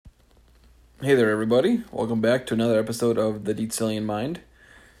Hey there, everybody. Welcome back to another episode of the Dietzelian Mind.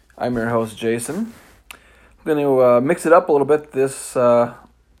 I'm your host, Jason. I'm going to mix it up a little bit this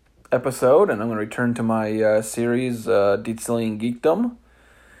episode, and I'm going to return to my series, Dietzelian Geekdom,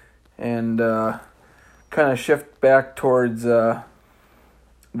 and kind of shift back towards that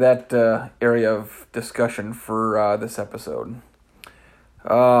area of discussion for this episode.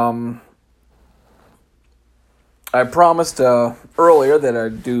 I promised earlier that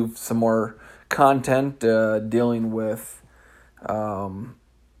I'd do some more content dealing with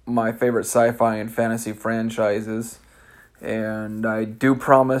my favorite sci-fi and fantasy franchises, and I do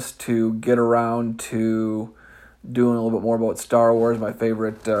promise to get around to doing a little bit more about Star Wars, my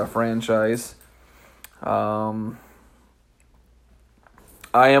favorite franchise. I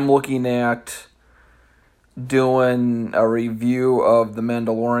am looking at doing a review of The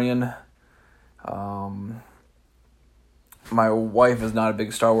Mandalorian. My wife is not a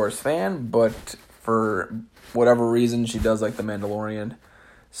big Star Wars fan, but for whatever reason, she does like The Mandalorian.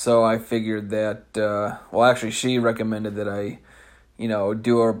 So I figured that, actually, she recommended that I,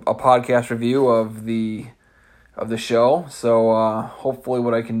 do a podcast review of the show. So hopefully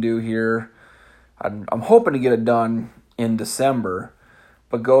what I can do here, I'm hoping to get it done in December,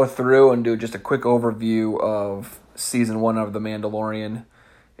 but go through and do just a quick overview of Season 1 of The Mandalorian,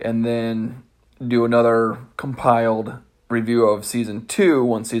 and then do another compiled review of Season 2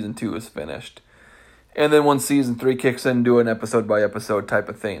 once Season 2 is finished. And then when Season 3 kicks in, do an episode-by-episode type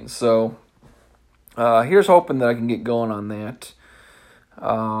of thing. So here's hoping that I can get going on that.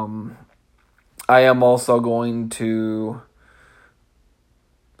 I am also going to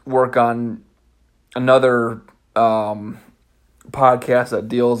work on another podcast that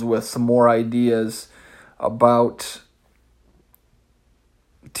deals with some more ideas about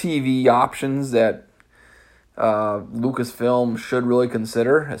TV options that Lucasfilm should really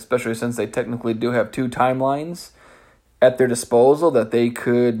consider, especially since they technically do have two timelines at their disposal that they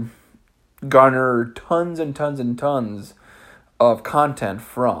could garner tons and tons and tons of content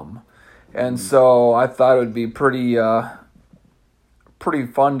from. And so I thought it would be pretty fun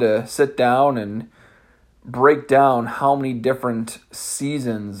to sit down and break down how many different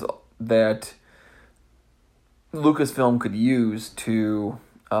seasons that Lucasfilm could use to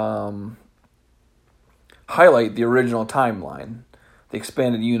highlight the original timeline, the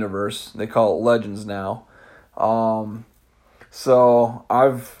expanded universe. They call it Legends now. So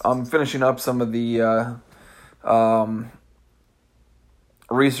I'm finishing up some of the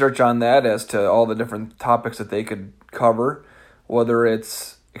research on that as to all the different topics that they could cover, whether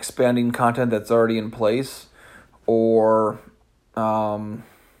it's expanding content that's already in place or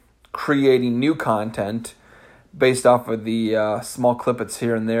creating new content based off of the small clippets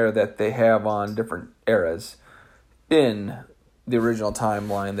here and there that they have on different eras in the original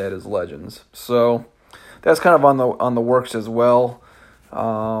timeline that is Legends. So that's kind of on the works as well.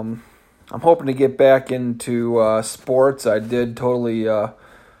 I'm hoping to get back into sports. I did totally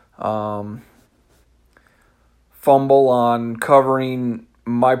fumble on covering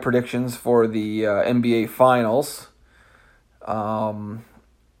my predictions for the NBA Finals. I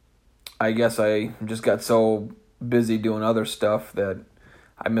guess I just got so busy doing other stuff that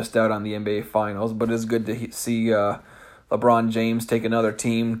I missed out on the NBA Finals, but it's good to see LeBron James take another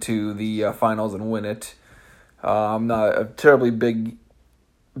team to the finals and win it. I'm not a terribly big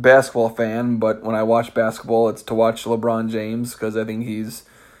basketball fan, but when I watch basketball, it's to watch LeBron James because I think he's,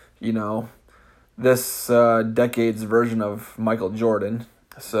 this decade's version of Michael Jordan.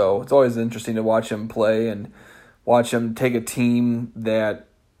 So it's always interesting to watch him play and watch him take a team that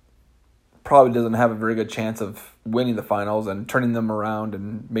probably doesn't have a very good chance of winning the finals and turning them around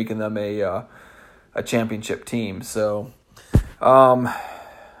and making them a championship team. So I'll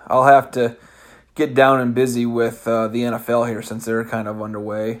have to get down and busy with the NFL here since they're kind of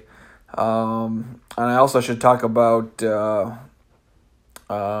underway. And I also should talk about the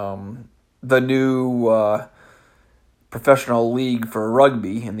new professional league for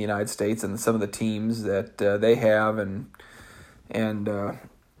rugby in the United States and some of the teams that they have and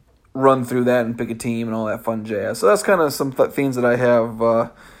run through that and pick a team and all that fun jazz. So that's kind of some things that I have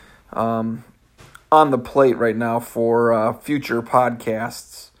on the plate right now for future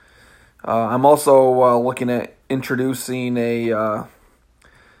podcasts. I'm also looking at introducing an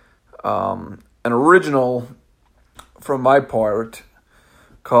original from my part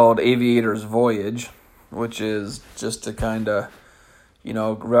called Aviator's Voyage, which is just to kind of,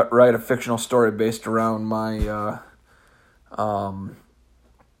 write a fictional story based around my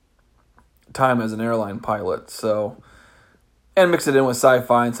time as an airline pilot. So, and mix it in with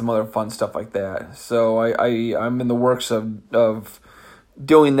sci-fi and some other fun stuff like that. So I'm in the works of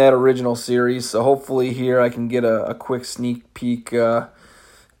doing that original series. So hopefully here I can get a quick sneak peek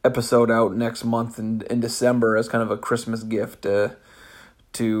episode out next month in December as kind of a Christmas gift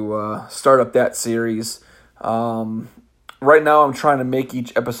to start up that series. Right now I'm trying to make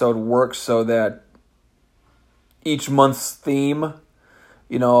each episode work so that each month's theme,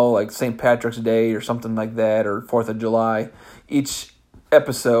 like St. Patrick's Day or something like that, or 4th of July, each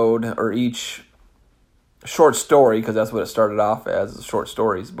episode or each short story, because that's what it started off as, short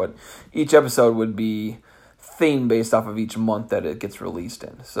stories, but each episode would be theme based off of each month that it gets released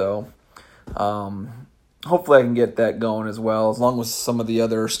in. So hopefully I can get that going as well, as long as some of the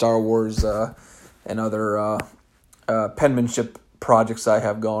other Star Wars and other penmanship projects I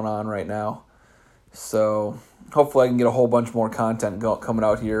have going on right now. So hopefully I can get a whole bunch more content coming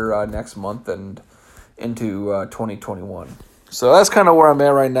out here next month and into 2021. So that's kind of where I'm at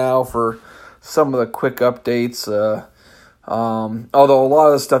right now for some of the quick updates. Although a lot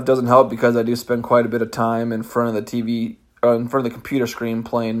of this stuff doesn't help because I do spend quite a bit of time in front of the TV, in front of the computer screen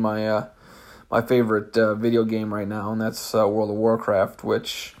playing my favorite video game right now, and that's World of Warcraft,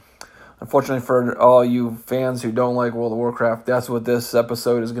 which, unfortunately for all you fans who don't like World of Warcraft, that's what this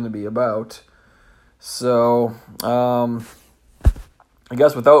episode is going to be about. So, I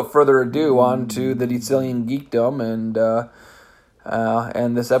guess without further ado, on to the Dietzelian Geekdom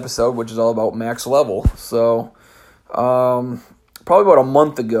and this episode, which is all about max level. So, probably about a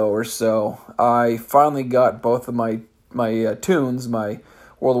month ago or so, I finally got both of my tunes, my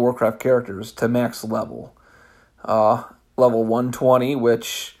World of Warcraft characters, to max level. Level 120,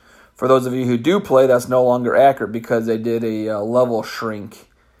 which, for those of you who do play, that's no longer accurate because they did a level shrink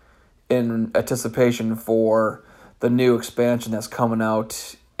in anticipation for the new expansion that's coming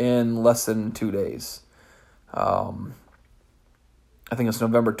out in less than 2 days. I think it's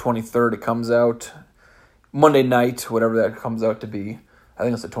November 23rd it comes out. Monday night, whatever that comes out to be. I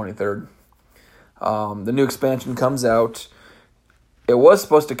think it's the 23rd. The new expansion comes out. It was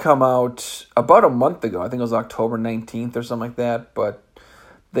supposed to come out about a month ago. I think it was October 19th or something like that, but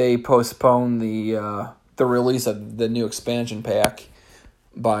they postponed the release of the new expansion pack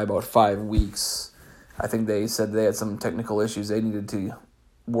by about 5 weeks. I think they said they had some technical issues they needed to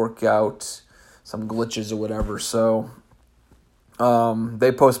work out, some glitches or whatever. So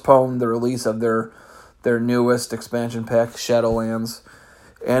they postponed the release of their newest expansion pack, Shadowlands.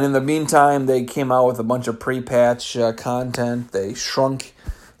 And in the meantime, they came out with a bunch of pre-patch content. They shrunk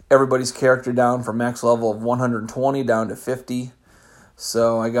everybody's character down from max level of 120 down to 50.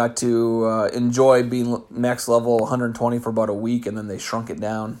 So I got to enjoy being max level 120 for about a week, and then they shrunk it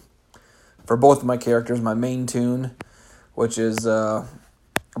down. For both of my characters, my main tune, which is a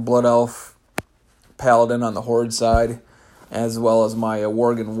Blood Elf Paladin on the Horde side, as well as my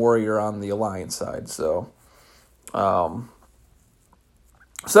Worgen Warrior on the Alliance side. So that's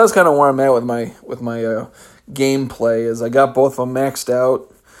kind of where I'm at with my gameplay. Is I got both of them maxed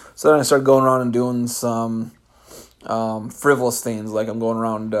out. So then I started going around and doing some frivolous things, like I'm going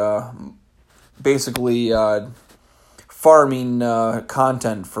around basically farming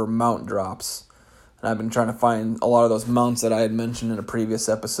content for mount drops. And I've been trying to find a lot of those mounts that I had mentioned in a previous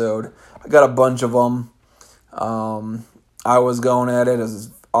episode. I got a bunch of them. I was going at it as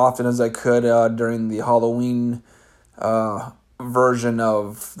often as I could during the Halloween version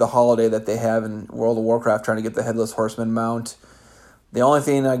of the holiday that they have in World of Warcraft, trying to get the Headless Horseman mount. The only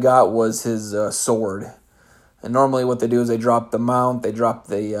thing I got was his sword. And normally what they do is they drop the mount, they drop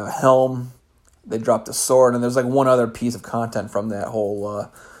the helm, they drop the sword, and there's like one other piece of content from that whole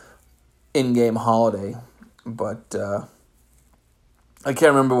in-game holiday. But I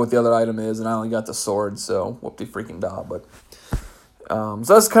can't remember what the other item is, and I only got the sword, so whoop-de-freaking-da. But so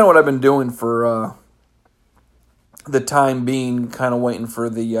that's kind of what I've been doing for the time being, kind of waiting for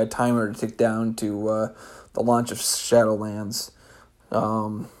the timer to tick down to the launch of Shadowlands.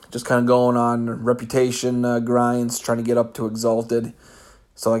 Just kind of going on reputation grinds, trying to get up to Exalted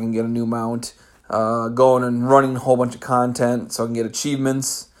so I can get a new mount. Going and running a whole bunch of content so I can get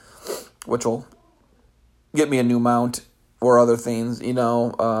achievements, which will get me a new mount or other things,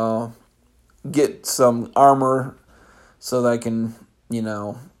 get some armor so that I can,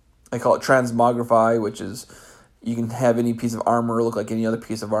 I call it transmogrify, which is you can have any piece of armor look like any other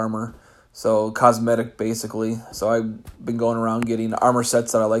piece of armor. So cosmetic, basically. So I've been going around getting armor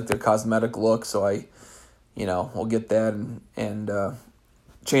sets that I like their cosmetic look. So I, will get that and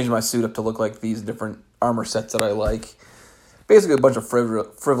change my suit up to look like these different armor sets that I like. Basically a bunch of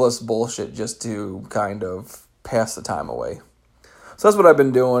frivolous bullshit just to kind of pass the time away. So that's what I've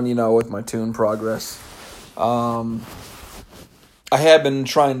been doing, with my tune progress. I have been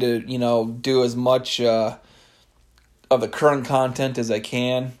trying to, do as much of the current content as I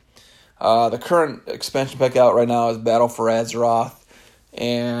can. The current expansion pack out right now is Battle for Azeroth,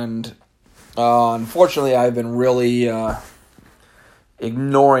 and unfortunately I've been really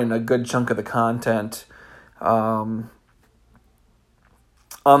ignoring a good chunk of the content. On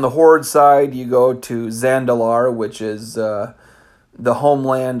the Horde side, you go to Zandalar, which is the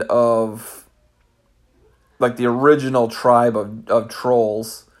homeland of like the original tribe of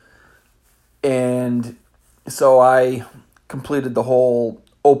trolls. And so I completed the whole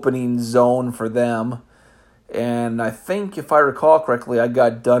opening zone for them. And I think, if I recall correctly, I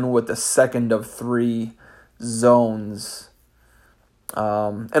got done with the second of 3 zones.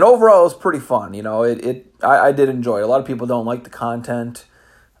 And overall, it was pretty fun. You know, I did enjoy it. A lot of people don't like the content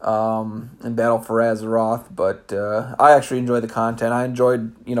in Battle for Azeroth, but I actually enjoyed the content. I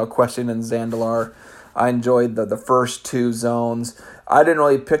enjoyed, questing in Zandalar. I enjoyed the first 2 zones. I didn't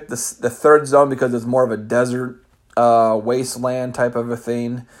really pick the third zone because it's more of a desert wasteland type of a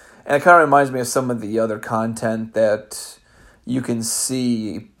thing. And it kind of reminds me of some of the other content that you can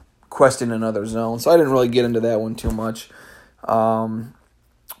see questing in other zones. So I didn't really get into that one too much.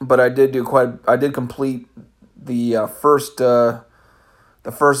 But I did complete the first zone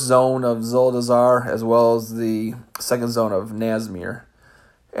of Zuldazar as well as the second zone of Nazmir.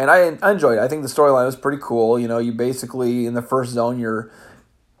 And I enjoyed it. I think the storyline was pretty cool. You basically, in the first zone, you're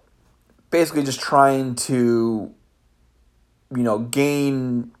basically just trying to,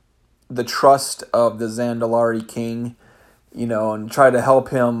 gain the trust of the Zandalari king, and try to help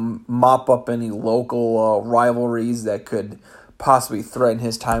him mop up any local rivalries that could possibly threaten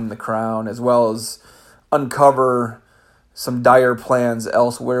his time in the crown, as well as uncover some dire plans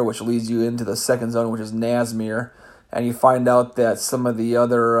elsewhere, which leads you into the second zone, which is Nazmir. And you find out that some of the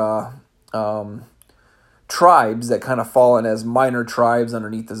other tribes that kind of fall in as minor tribes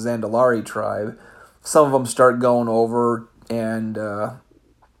underneath the Zandalari tribe, some of them start going over and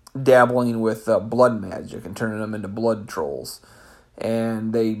dabbling with blood magic and turning them into blood trolls.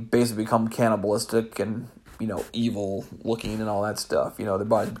 And they basically become cannibalistic and, evil looking and all that stuff. Their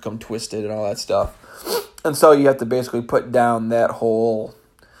bodies become twisted and all that stuff. And so you have to basically put down that whole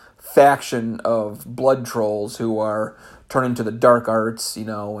faction of blood trolls who are turning to the dark arts,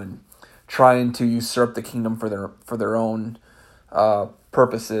 and trying to usurp the kingdom for their own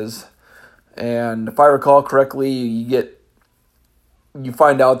purposes. And if I recall correctly, you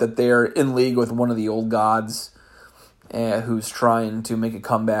find out that they're in league with one of the old gods, who's trying to make a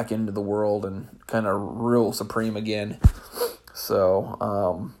comeback into the world and kind of rule supreme again.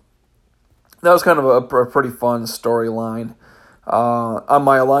 So that was kind of a pretty fun storyline. On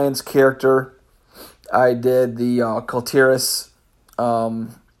my Alliance character, I did the Kultiris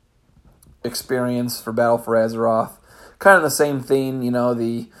experience for Battle for Azeroth. Kind of the same thing,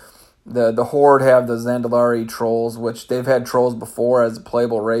 the Horde have the Zandalari trolls, which they've had trolls before as a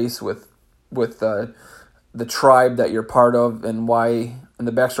playable race with the tribe that you're part of and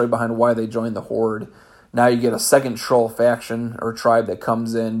the backstory behind why they joined the Horde. Now you get a second troll faction or tribe that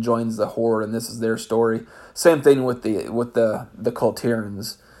comes in, joins the Horde, and this is their story. Same thing with the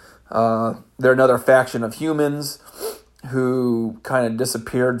Kultirans. They're another faction of humans who kind of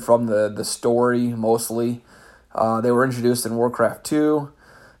disappeared from the story mostly. They were introduced in Warcraft 2.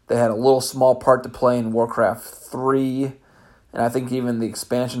 They had a little small part to play in Warcraft 3. And I think even the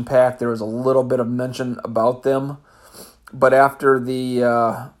expansion pack, there was a little bit of mention about them. But after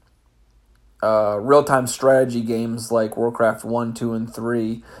the real-time strategy games like Warcraft 1, 2, and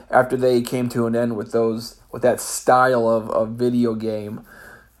 3, after they came to an end with that style of video game,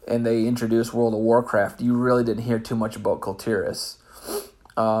 and they introduced World of Warcraft, you really didn't hear too much about Kultiris.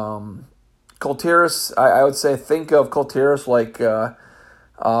 Kultiris, I would say, think of Kultiris like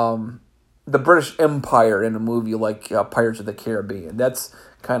the British Empire in a movie like Pirates of the Caribbean. That's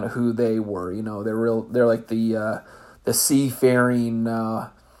kind of who they were. They're like the seafaring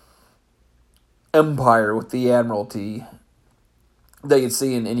empire with the Admiralty that you'd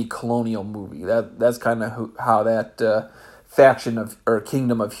see in any colonial movie. That's kind of how that faction or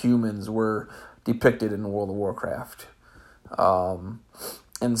kingdom of humans were depicted in World of Warcraft.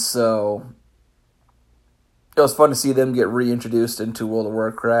 And so it was fun to see them get reintroduced into World of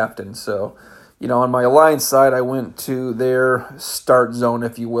Warcraft. And so, on my Alliance side, I went to their start zone,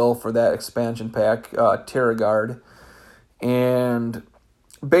 if you will, for that expansion pack, Terragard. And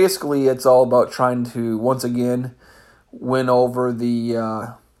basically, it's all about trying to, once again, win over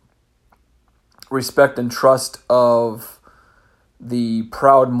the respect and trust of the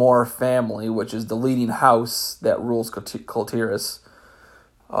Proudmoore family, which is the leading house that rules Kultiris.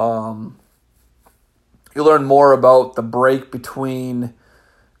 You learn more about the break between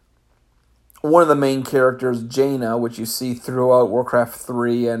one of the main characters, Jaina, which you see throughout Warcraft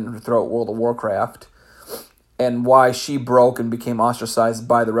 3 and throughout World of Warcraft, and why she broke and became ostracized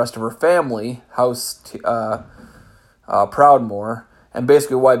by the rest of her family, House Proudmoore, and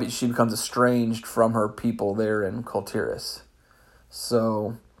basically why she becomes estranged from her people there in Kultiris.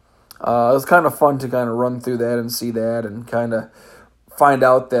 So it was kind of fun to kind of run through that and see that and kind of find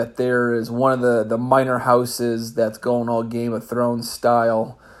out that there is one of the minor houses that's going all Game of Thrones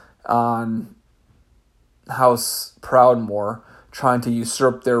style on House Proudmoore, trying to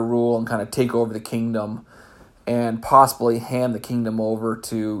usurp their rule and kind of take over the kingdom and possibly hand the kingdom over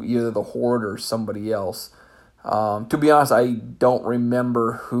to either the Horde or somebody else. To be honest, I don't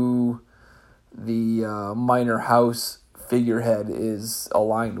remember who the minor house figurehead is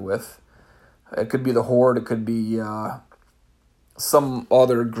aligned with. It could be the Horde, it could be some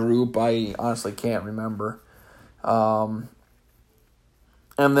other group. I honestly can't remember. And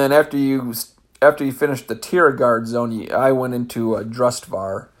then after you finished the Tiergard zone, I went into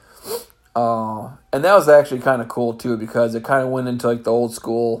Drustvar. And that was actually kind of cool too, because it kind of went into like the old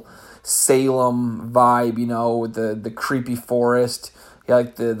school Salem vibe, with the creepy forest. You had,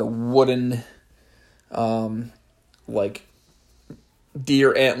 like the wooden like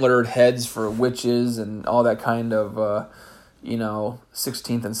deer antlered heads for witches and all that kind of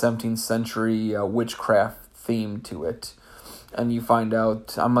 16th and 17th century witchcraft theme to it. And you find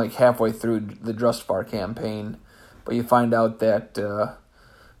out, I'm like halfway through the Drustvar campaign, but you find out that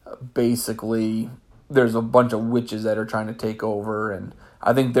basically there's a bunch of witches that are trying to take over, and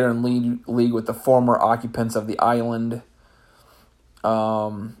I think they're in league with the former occupants of the island,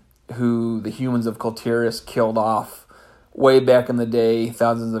 who the humans of Kultiris killed off way back in the day,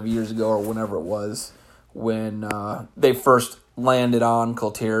 thousands of years ago or whenever it was, when they first landed on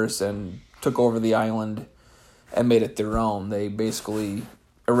Kultiris and took over the island and made it their own. They basically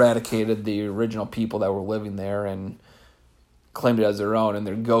eradicated the original people that were living there and claimed it as their own, and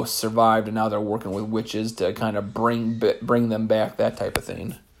their ghosts survived, and now they're working with witches to kind of bring them back, that type of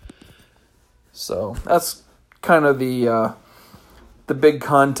thing. So that's kind of the big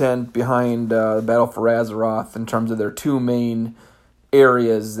content behind the Battle for Azeroth in terms of their two main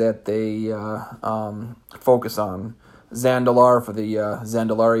areas that they focus on. Zandalar for the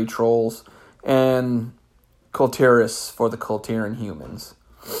Zandalari trolls, and Kultiris for the Kultiran humans.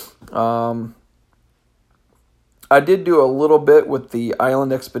 I did do a little bit with the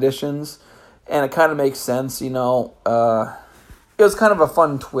island expeditions, and it kind of makes sense, it was kind of a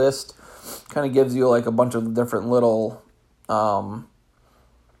fun twist. Kind of gives you like a bunch of different little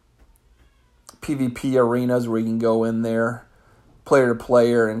PvP arenas where you can go in there, player to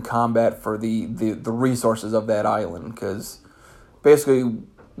player, and combat for the resources of that island. Because basically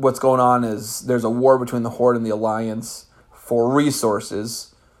what's going on is there's a war between the Horde and the Alliance for resources,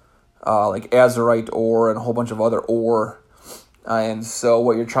 like Azerite ore and a whole bunch of other ore. And so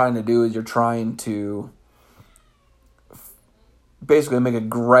what you're trying to do is you're trying to basically make a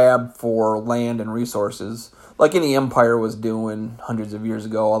grab for land and resources, like any empire was doing hundreds of years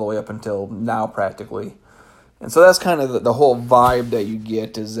ago, all the way up until now practically. And so that's kind of the whole vibe that you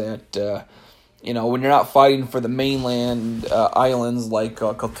get, is that when you're not fighting for the mainland islands like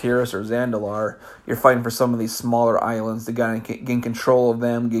Kultiris or Zandalar, you're fighting for some of these smaller islands to gain control of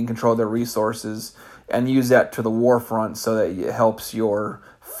them, gain control of their resources, and use that to the war front so that it helps your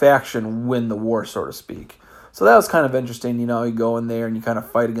faction win the war, so to speak. So that was kind of interesting. You go in there and you kind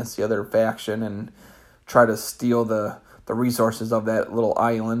of fight against the other faction and try to steal the resources of that little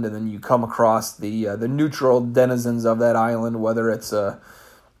island, and then you come across the neutral denizens of that island, whether it's the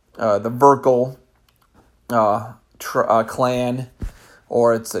Verkle clan,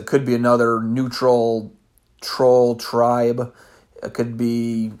 or it could be another neutral troll tribe. It could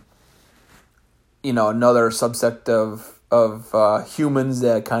be another subsect of humans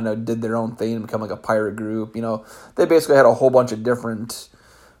that kind of did their own thing and become like a pirate group. They basically had a whole bunch of different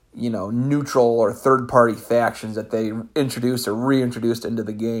neutral or third party factions that they introduced or reintroduced into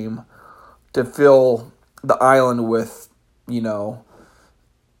the game to fill the island with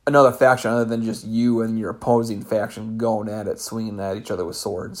another faction other than just you and your opposing faction going at it, swinging at each other with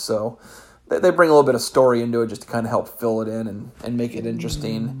swords. So they bring a little bit of story into it just to kind of help fill it in and make it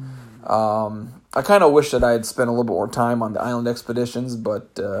interesting. I kind of wish that I had spent a little bit more time on the island expeditions,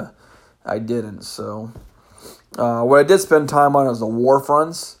 but I didn't. So what I did spend time on was the war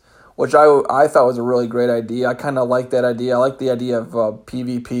fronts, which I thought was a really great idea. I kind of like that idea. I like the idea of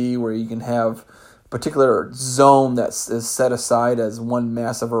PvP, where you can have a particular zone that is set aside as one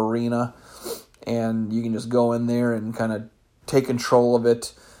massive arena, and you can just go in there and kind of take control of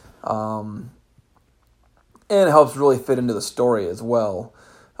it. And it helps really fit into the story as well.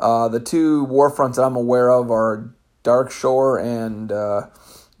 The two war fronts that I'm aware of are Darkshore and the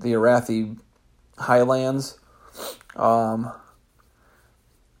Arathi Highlands.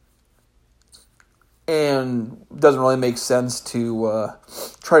 And it doesn't really make sense to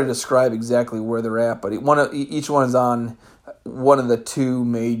try to describe exactly where they're at, but each one is on one of the two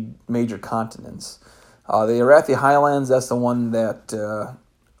major continents. The Arathi Highlands, that's the one that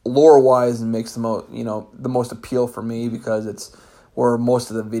lore-wise makes the most appeal for me, because it's where most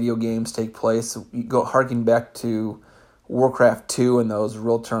of the video games take place. You go harking back to Warcraft 2 and those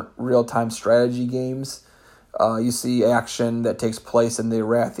real-time strategy games. You see action that takes place in the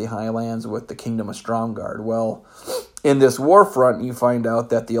Arathi Highlands with the Kingdom of Stromgarde. Well, in this warfront, you find out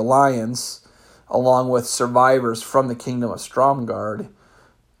that the Alliance, along with survivors from the Kingdom of Stromgarde,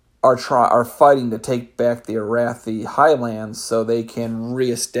 are fighting to take back the Arathi Highlands so they can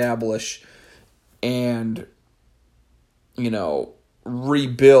reestablish and,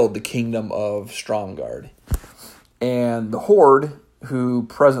 rebuild the Kingdom of Stromgarde. And the Horde, who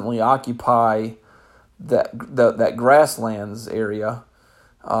presently occupy that grasslands area,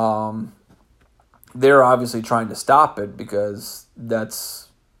 they're obviously trying to stop it because that's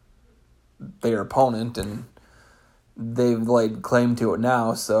their opponent and they've laid claim to it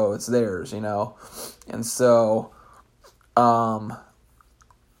now, so it's theirs, And so,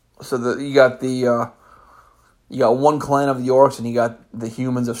 you got one clan of the Orcs and you got the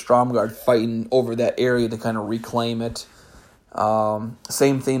humans of Stromgarde fighting over that area to kind of reclaim it.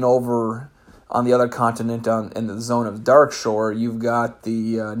 Same thing over on the other continent, in the zone of Darkshore. You've got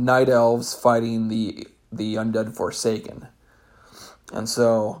the Night Elves fighting the undead Forsaken. And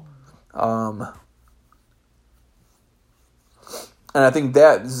so, and I think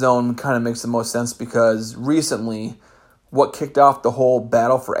that zone kind of makes the most sense because recently what kicked off the whole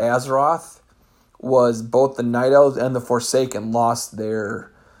battle for Azeroth was both the Night Elves and the Forsaken lost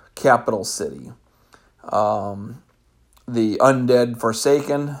their capital city. The undead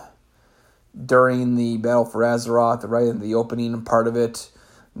Forsaken, during the battle for Azeroth, right in the opening part of it,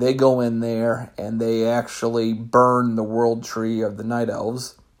 they go in there and they actually burn the world tree of the Night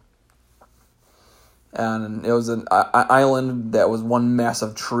Elves. And it was an island that was one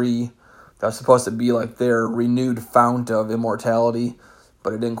massive tree that was supposed to be like their renewed fount of immortality,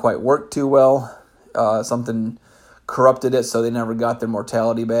 but it didn't quite work too well. Something corrupted it, so they never got their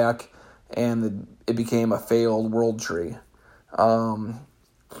mortality back, and it became a failed world tree.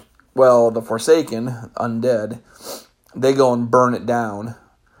 Well, the Forsaken, undead, they go and burn it down,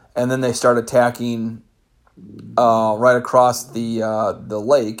 and then they start attacking right across the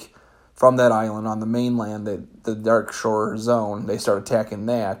lake from that island on the mainland, the Darkshore zone. They start attacking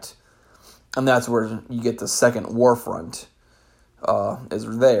that, and that's where you get the second warfront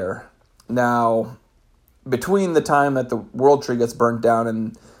is there. Now, between the time that the World Tree gets burnt down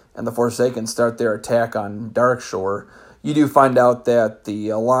and the Forsaken start their attack on Darkshore, you do find out that the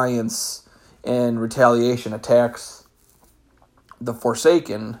Alliance, in retaliation, attacks the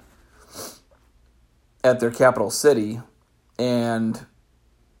Forsaken at their capital city, and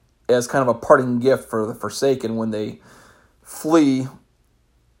as kind of a parting gift for the Forsaken, when they flee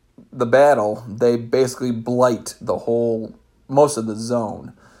the battle, they basically blight most of the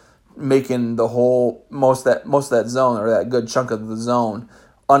zone, making the whole most of that zone, or that good chunk of the zone,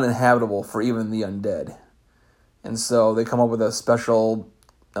 uninhabitable for even the undead. And so they come up with a special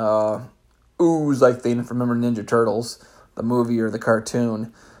ooze like they remember Ninja Turtles, the movie or the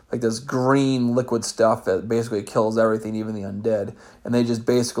cartoon, like this green liquid stuff that basically kills everything, even the undead. And they just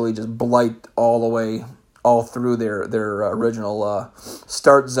basically blight all through their original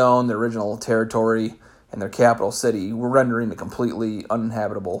start zone, their original territory, and their capital city, rendering it completely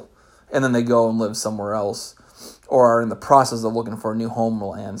uninhabitable. And then they go and live somewhere else, or are in the process of looking for a new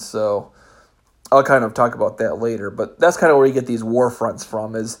homeland. So I'll kind of talk about that later. But that's kind of where you get these war fronts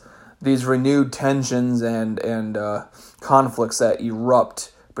from, is these renewed tensions and conflicts that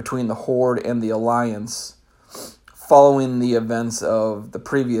erupt between the Horde and the Alliance following the events of the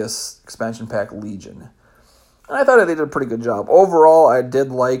previous expansion pack, Legion. And I thought they did a pretty good job. Overall, I did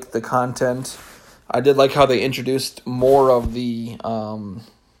like the content. I did like how they introduced more of the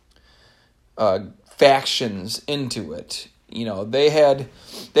factions into it. They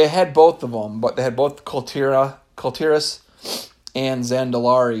had both of them, but they had both Kultiras and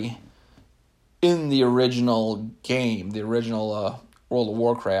Zandalari in the original game, the original World of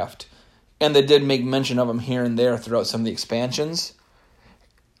Warcraft, and they did make mention of them here and there throughout some of the expansions,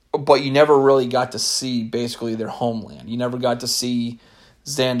 but you never really got to see basically their homeland. You never got to see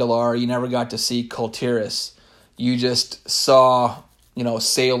Zandalar, you never got to see Kultiras. You just saw,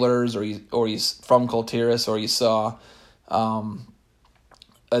 sailors, or you from Kultiras, or you saw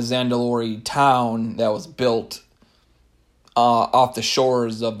a Zandalori town that was built off the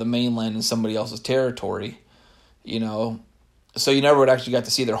shores of the mainland in somebody else's territory, So you never would actually get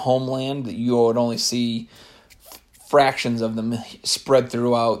to see their homeland. You would only see fractions of them spread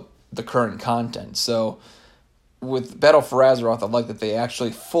throughout the current content. So with Battle for Azeroth, I like that they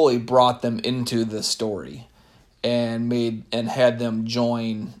actually fully brought them into the story and had them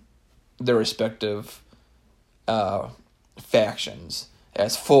join their respective factions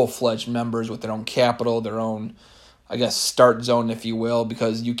as full-fledged members with their own capital, their own, I guess, start zone, if you will,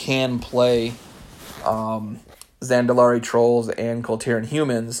 because you can play Zandalari trolls and Koltiran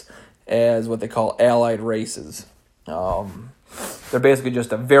humans as what they call allied races. They're basically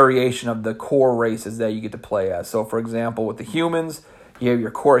just a variation of the core races that you get to play as. So, for example, with the humans, you have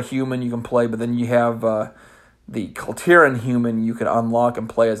your core human you can play, but then you have the Koltiran human you can unlock and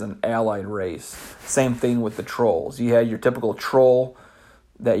play as an allied race. Same thing with the trolls. You had your typical troll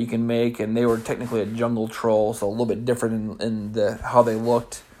that you can make, and they were technically a jungle troll, so a little bit different in how they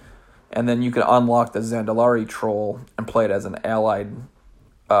looked. And then you can unlock the Zandalari troll and play it as an allied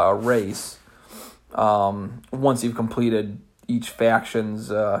race once you've completed each faction's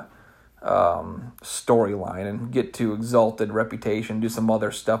storyline and get to Exalted Reputation, do some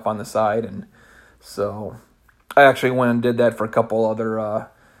other stuff on the side. And so I actually went and did that for a couple other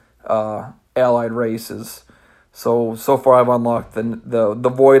allied races. So far I've unlocked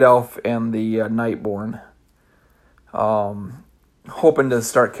the Void Elf and the Nightborn. Hoping to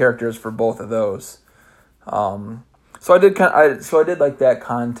start characters for both of those. So I did like that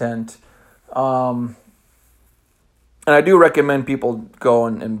content. And I do recommend people go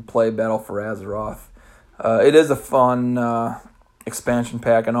and play Battle for Azeroth. It is a fun expansion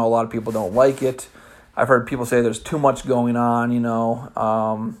pack. I know a lot of people don't like it. I've heard people say there's too much going on,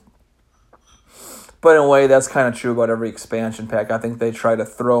 But in a way, that's kind of true about every expansion pack. I think they try to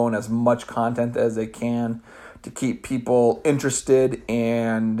throw in as much content as they can to keep people interested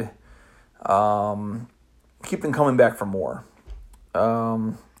and keep them coming back for more.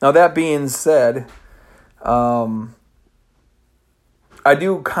 Now, that being said, I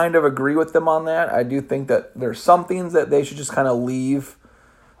do kind of agree with them on that. I do think that there's some things that they should just kind of leave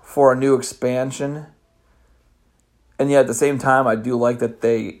for a new expansion. And yet at the same time, I do like that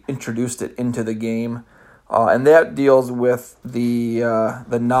they introduced it into the game. And that deals with the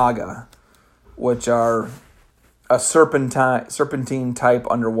Naga, which are a serpentine type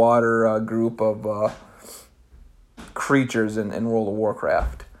underwater group of creatures in World of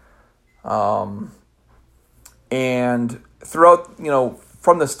Warcraft. And throughout,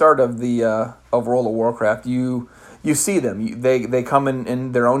 from the start of World of Warcraft, you see them. They come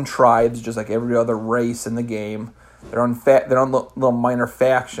in their own tribes, just like every other race in the game. Their own little minor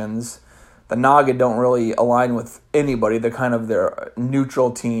factions. The Naga don't really align with anybody. They're kind of their neutral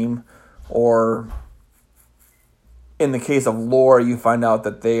team, or in the case of lore, you find out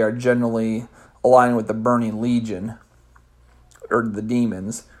that they are generally aligned with the Burning Legion, or the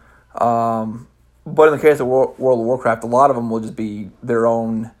demons. But in the case of World of Warcraft, a lot of them will just be their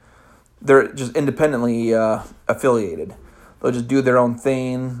own. They're just independently affiliated. They'll just do their own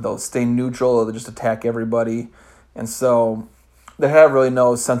thing. They'll stay neutral. They'll just attack everybody. And so they have really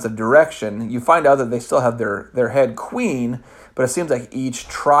no sense of direction. You find out that they still have their head queen, but it seems like each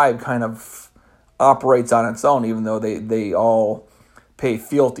tribe kind of operates on its own, even though they all pay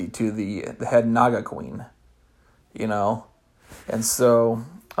fealty to the head Naga queen, And so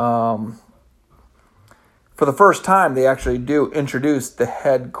for the first time, they actually do introduce the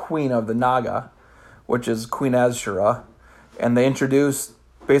head queen of the Naga, which is Queen Azshara, and they introduce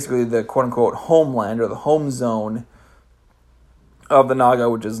basically the quote-unquote homeland, or the home zone of the Naga,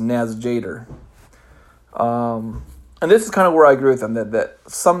 which is Nazjader. And this is kind of where I agree with them, that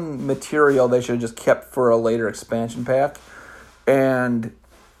some material they should have just kept for a later expansion pack. And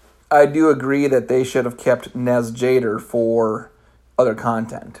I do agree that they should have kept Nazjader for other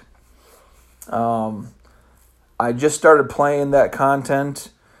content. I just started playing that content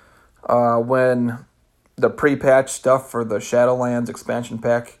when the pre-patch stuff for the Shadowlands expansion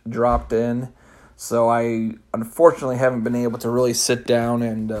pack dropped in. So I unfortunately haven't been able to really sit down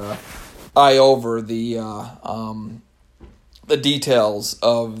and eye over the details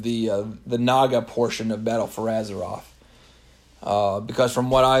of the Naga portion of Battle for Azeroth. Because from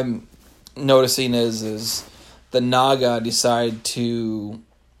what I'm noticing is the Naga decide to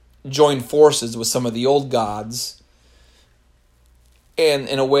join forces with some of the old gods, and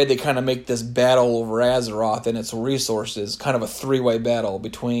in a way they kind of make this battle over Azeroth and its resources kind of a three-way battle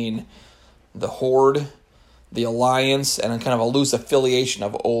between the Horde, the Alliance, and a kind of a loose affiliation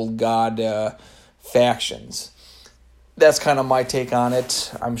of old god factions. that's kind of my take on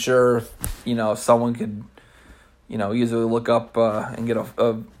it. I'm sure, someone could, easily look up and get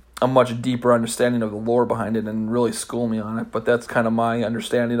a much deeper understanding of the lore behind it and really school me on it. But that's kind of my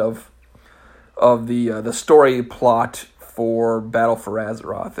understanding of the story plot for Battle for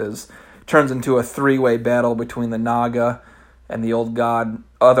Azeroth. Turns into a 3-way battle between the Naga and the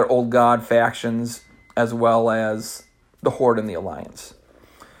other old god factions, as well as the Horde and the Alliance.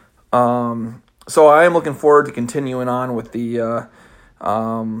 So I am looking forward to continuing on with the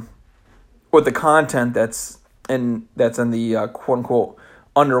content that's in the quote unquote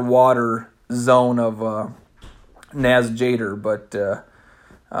underwater zone of Nazjader, but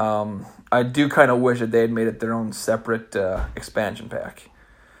I do kind of wish that they had made it their own separate expansion pack.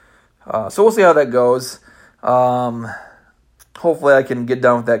 So we'll see how that goes. Hopefully, I can get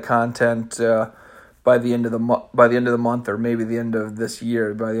done with that content by the end of the month, or maybe the end of this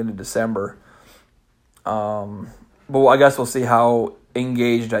year, by the end of December. But I guess we'll see how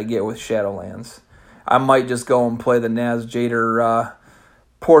engaged I get with Shadowlands. I might just go and play the Nazjader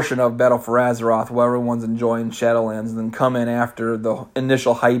portion of Battle for Azeroth while everyone's enjoying Shadowlands, and then come in after the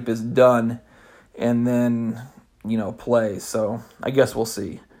initial hype is done, and then play. So I guess we'll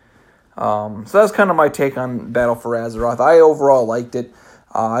see. So that's kind of my take on Battle for Azeroth. I overall liked it.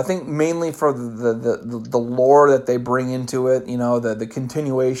 I think mainly for the lore that they bring into it, the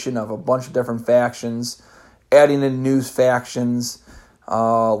continuation of a bunch of different factions, adding in new factions,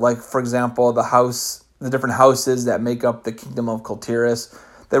 like, for example, the different houses that make up the Kingdom of Kultiris,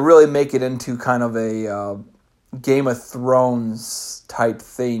 that really make it into kind of a Game of Thrones type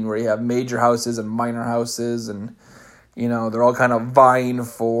thing, where you have major houses and minor houses, and they're all kind of vying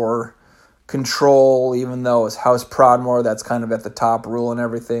for control, even though it's House Prodmore that's kind of at the top ruling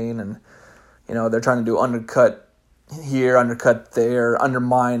everything, and they're trying to do undercut here, undercut there,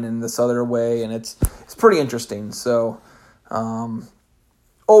 undermine in this other way, and it's pretty interesting. So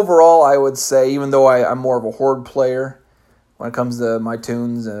overall, I would say, even though I'm more of a Horde player when it comes to my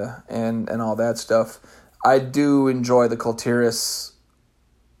tunes and all that stuff, I do enjoy the Kultiris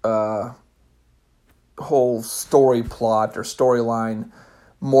whole story plot or storyline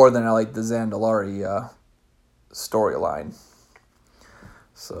more than I like the Zandalari storyline.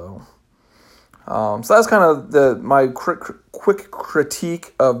 So that's kind of my quick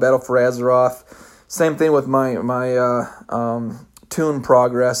critique of Battle for Azeroth. Same thing with my tune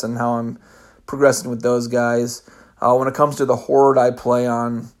progress and how I'm progressing with those guys. When it comes to the Horde, I play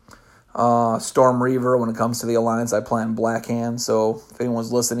on Storm Reaver. When it comes to the Alliance, I play on Blackhand. So if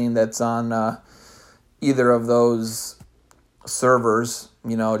anyone's listening that's on either of those servers,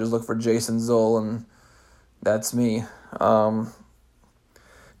 just look for Jason Zull, and that's me. In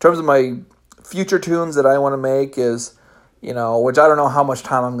terms of my future tunes that I want to make is, which I don't know how much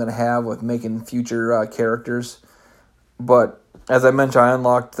time I'm going to have with making future characters, but as I mentioned, I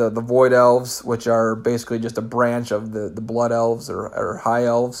unlocked the Void Elves, which are basically just a branch of the Blood Elves or High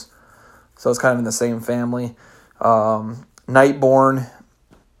Elves, so it's kind of in the same family. Nightborn,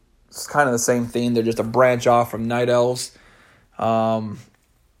 it's kind of the same thing. They're just a branch off from Night Elves.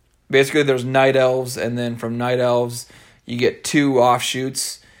 Basically, there's Night Elves, and then from Night Elves, you get 2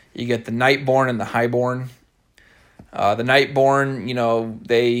 offshoots. You get the Nightborn and the Highborn. The Nightborn,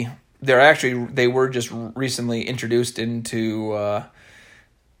 they were just recently introduced into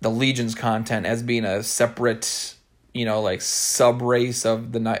the Legion's content as being a separate, sub race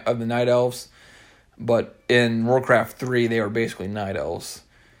of the Night Elves. But in Warcraft 3, they were basically Night Elves.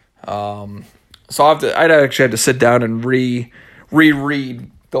 So I'd actually have to sit down and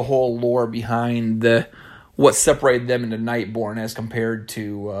reread the whole lore behind what separated them into Nightborn as compared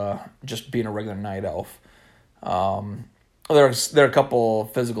to just being a regular Night Elf. There are a couple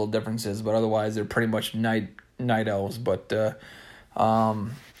physical differences, but otherwise they're pretty much Night Elves. But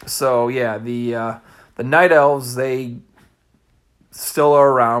so yeah, the Night Elves, they still are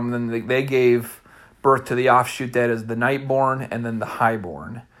around, and they gave birth to the offshoot that is the Nightborn and then the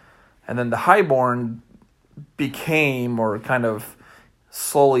Highborn. And then the Highborn became, or kind of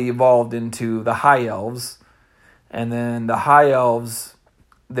slowly evolved into, the High Elves. And then the High Elves,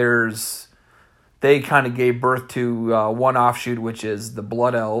 they kind of gave birth to one offshoot, which is the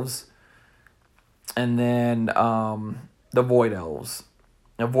Blood Elves. And then the Void Elves.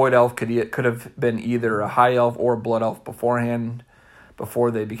 A Void Elf could have been either a High Elf or a Blood Elf beforehand, before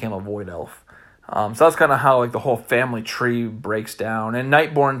they became a Void Elf. So that's kind of how the whole family tree breaks down. And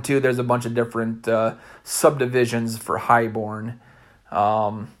Nightborn too, there's a bunch of different subdivisions for Highborn.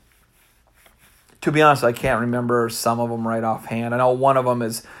 To be honest, I can't remember some of them right offhand. I know one of them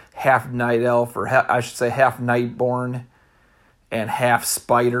is half Night Elf, or I should say half Nightborn and half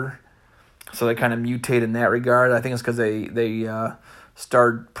Spider. So they kind of mutate in that regard. I think it's because they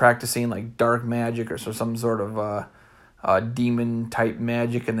start practicing like dark magic or so some sort of demon type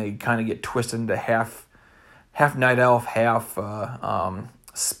magic, and they kind of get twisted into half night elf, half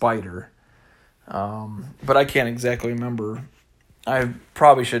spider. But I can't exactly remember. I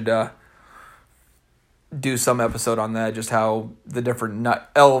probably should do some episode on that, just how the different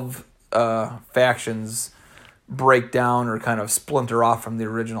elf factions break down or kind of splinter off from the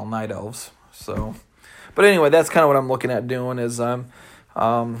original night elves. So, but anyway, that's kind of what I'm looking at doing. Is I'm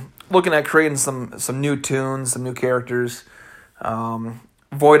looking at creating some new tunes, some new characters.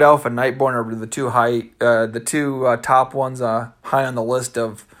 Void Elf and Nightborn are the two top ones high on the list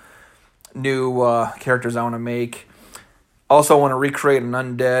of new characters I want to make. Also want to recreate an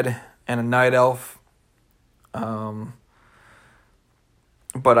undead and a night elf. But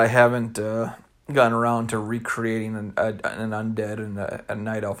I haven't gotten around to recreating an undead and a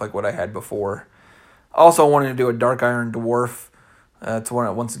night elf like what I had before. Also wanting to do a dark iron dwarf. It's one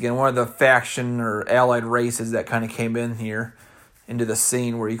of the faction or allied races that kind of came in here into the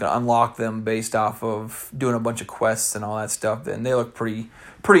scene, where you can unlock them based off of doing a bunch of quests and all that stuff. And they look pretty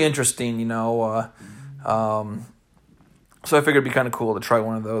interesting, you know. So I figured it'd be kind of cool to try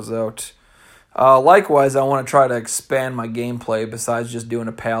one of those out. Likewise, I want to try to expand my gameplay besides just doing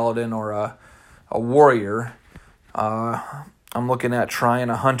a paladin or a warrior. I'm looking at trying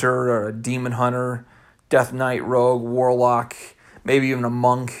a hunter or a demon hunter, death knight, rogue, warlock, maybe even a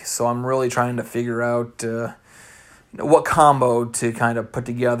monk. So I'm really trying to figure out what combo to kind of put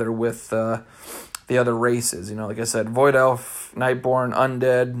together with the other races. You know, like I said, Void Elf, Nightborn,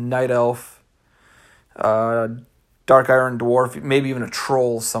 Undead, Night Elf, Dark Iron Dwarf, maybe even a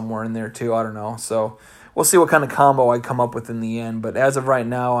troll somewhere in there too. I don't know. So we'll see what kind of combo I come up with in the end. But as of right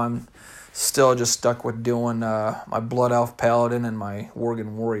now, I'm still just stuck with doing my Blood Elf Paladin and my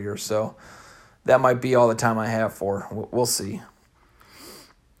Worgen Warrior. So that might be all the time I have for. We'll see.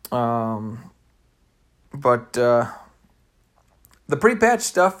 But the pre-patch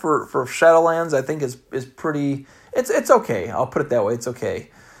stuff for Shadowlands, I think is pretty. It's okay. I'll put it that way. It's okay.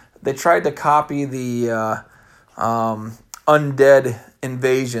 They tried to copy the undead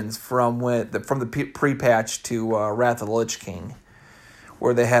invasions from the pre-patch to Wrath of the Lich King,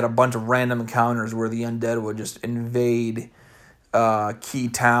 where they had a bunch of random encounters where the undead would just invade key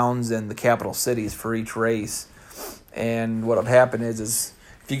towns and the capital cities for each race. And what would happen is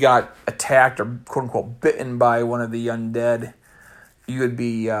if you got attacked or quote-unquote bitten by one of the undead, you would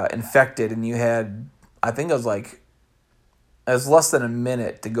be infected, and you had, I think it was less than a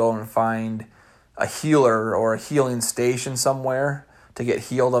minute to go and find a healer or a healing station somewhere to get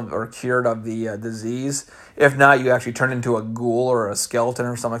healed of or cured of the disease. If not, you actually turn into a ghoul or a skeleton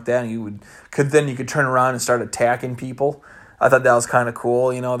or something like that, and you could turn around and start attacking people. I thought that was kind of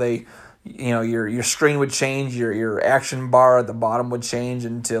cool. You know, your screen would change, your action bar at the bottom would change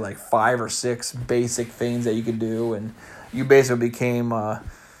into like 5 or 6 basic things that you could do, and you basically became an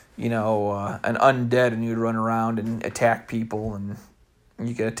undead, and you'd run around and attack people, and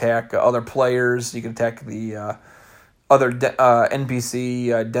you could attack other players. You could attack the other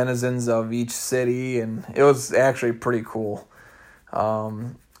NPC denizens of each city, and it was actually pretty cool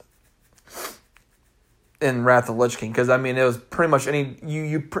in Wrath of the Lich King, because I mean it was pretty much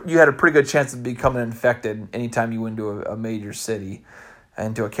you had a pretty good chance of becoming infected anytime you went into a major city,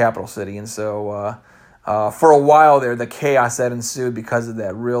 into a capital city, and so for a while there, the chaos that ensued because of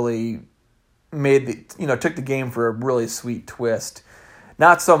that really took the game for a really sweet twist.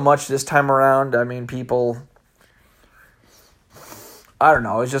 Not so much this time around. I mean, people, I don't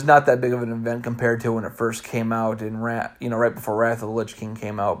know. It's just not that big of an event compared to when it first came out right before Wrath of the Lich King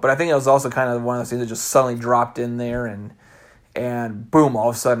came out. But I think it was also kind of one of those things that just suddenly dropped in there, and boom, all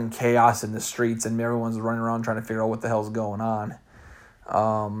of a sudden chaos in the streets, and everyone's running around trying to figure out what the hell's going on.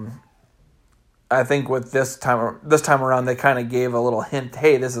 I think with this time around, they kind of gave a little hint,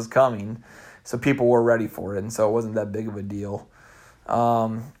 hey, this is coming, so people were ready for it, and so it wasn't that big of a deal.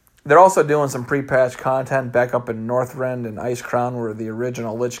 They're also doing some pre-patch content back up in Northrend and Icecrown, where the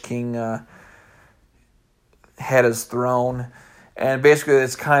original Lich King had his throne. And basically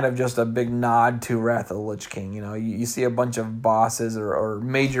it's kind of just a big nod to Wrath of the Lich King. You know, you see a bunch of bosses or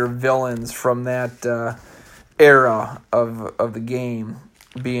major villains from that era of the game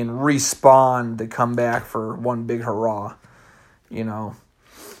being respawned to come back for one big hurrah, you know.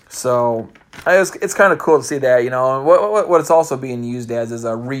 So it's kind of cool to see that, you know. What it's also being used as is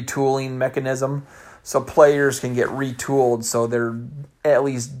a retooling mechanism, so players can get retooled so they're at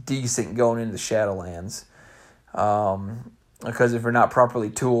least decent going into Shadowlands. Because if you're not properly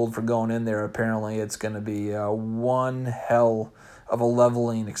tooled for going in there, apparently it's going to be one hell of a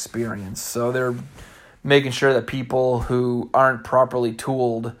leveling experience. So they're making sure that people who aren't properly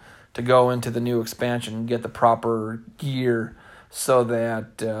tooled to go into the new expansion get the proper gear so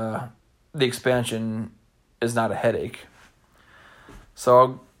that the expansion is not a headache.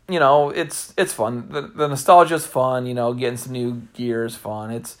 So, it's fun. The nostalgia is fun. Getting some new gear is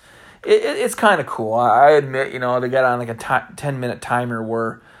fun. It's kind of cool. I admit, they got on like a 10-minute timer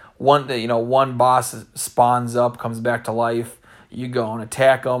where one boss spawns up, comes back to life. You go and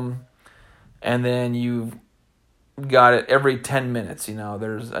attack them, and then you've got it every 10 minutes.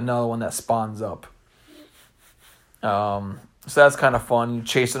 There's another one that spawns up. So that's kind of fun. You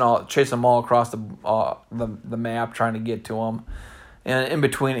chase them all across the map, trying to get to them. And in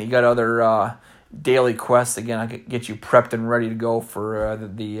between it, you got other daily quests. Again, I could get you prepped and ready to go for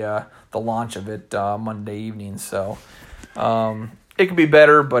the launch of it Monday evening. So it could be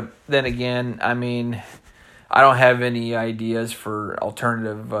better, but then again, I mean, I don't have any ideas for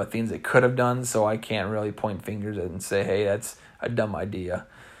alternative things they could have done, so I can't really point fingers and say, hey, that's a dumb idea.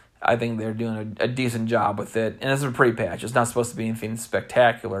 I think they're doing a decent job with it, and it's a pre-patch. It's not supposed to be anything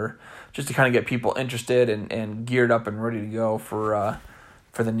spectacular, just to kind of get people interested and geared up and ready to go for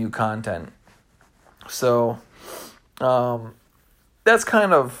the new content. So that's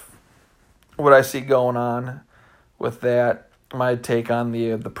kind of what I see going on with that. My take on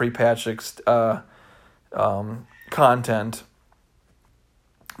the pre-patch content.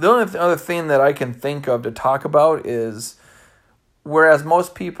 The only other thing that I can think of to talk about is, whereas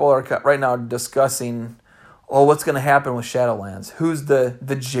most people are right now discussing, what's going to happen with Shadowlands? Who's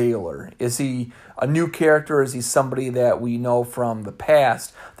the jailer? Is he a new character? Or is he somebody that we know from the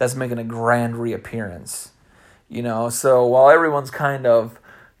past that's making a grand reappearance? So while everyone's kind of,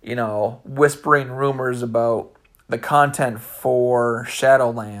 whispering rumors about the content for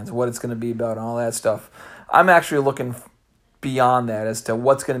Shadowlands, what it's going to be about, and all that stuff, I'm actually looking beyond that as to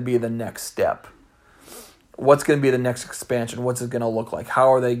what's going to be the next step. What's going to be the next expansion? What's it going to look like?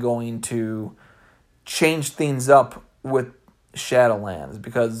 How are they going to change things up with Shadowlands?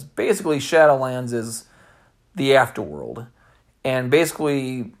 Because basically Shadowlands is the afterworld. And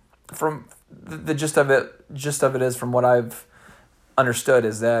basically from the gist of it is, from what I've understood,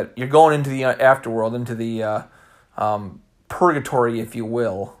 is that you're going into the afterworld, into the purgatory, if you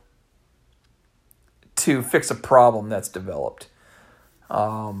will, to fix a problem that's developed.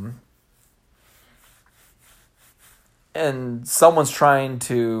 And someone's trying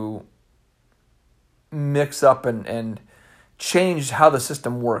to mix up and change how the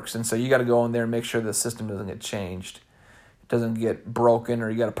system works. And so you got to go in there and make sure the system doesn't get changed. It doesn't get broken,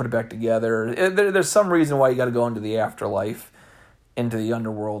 or you got to put it back together. There's some reason why you got to go into the afterlife, into the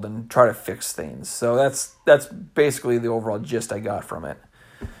underworld, and try to fix things. So that's basically the overall gist I got from it.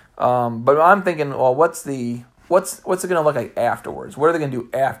 But I'm thinking, well, what's it going to look like afterwards? What are they going to do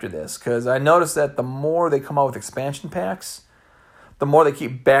after this? Because I noticed that the more they come out with expansion packs, the more they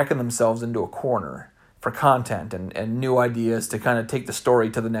keep backing themselves into a corner for content and new ideas to kind of take the story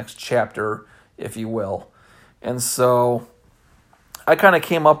to the next chapter, if you will. And so I kind of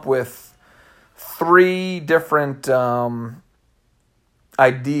came up with 3 different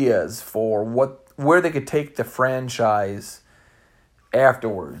ideas for where they could take the franchise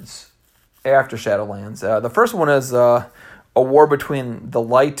afterwards, after Shadowlands. The first one is a war between the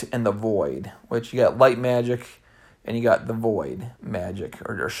light and the void, which you got light magic and you got the void magic,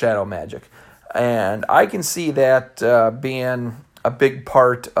 or shadow magic. And I can see that being a big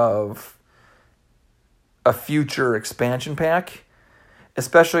part of a future expansion pack,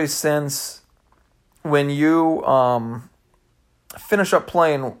 especially since when you finish up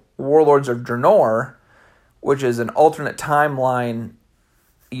playing Warlords of Draenor, which is an alternate timeline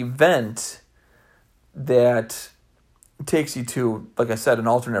event that takes you to, like I said, an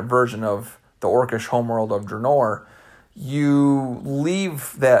alternate version of the Orcish homeworld of Draenor, you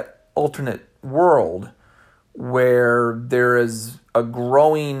leave that alternate world where there is a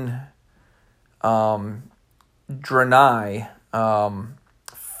growing Draenei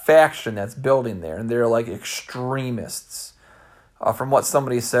faction that's building there, and they're like extremists. From what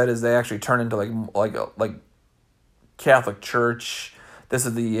somebody said, is they actually turn into like Catholic Church. This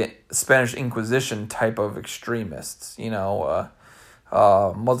is the Spanish Inquisition type of extremists,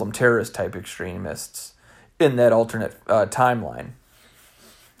 Muslim terrorist type extremists in that alternate timeline.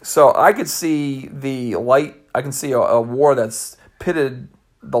 So I could see the light. I can see a war that's pitted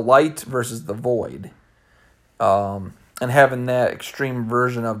the light versus the void, and having that extreme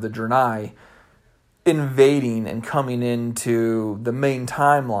version of the Draenei invading and coming into the main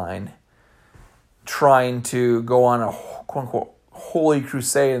timeline, trying to go on a quote unquote holy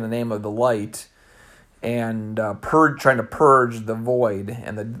crusade in the name of the light, and trying to purge the void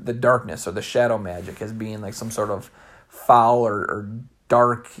and the darkness or the shadow magic as being like some sort of foul or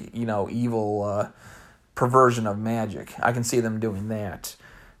dark, evil perversion of magic. I can see them doing that.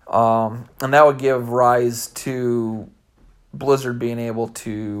 And that would give rise to Blizzard being able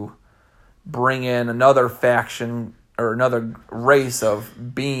to bring in another faction or another race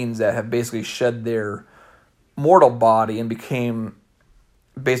of beings that have basically shed their mortal body and became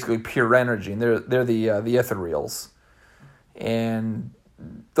basically pure energy, and they're the ethereals. And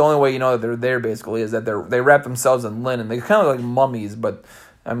the only way you know that they're there basically is that they wrap themselves in linen. They're kind of like mummies, but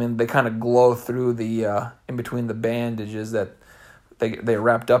I mean they kind of glow through the in between the bandages that they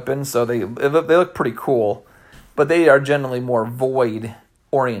wrapped up in, so they look pretty cool. But they are generally more void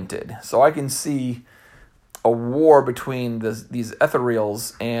oriented. So I can see a war between these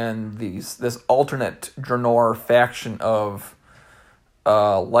ethereals and this alternate Draenor faction of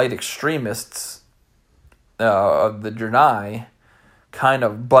light extremists of the Draenei kind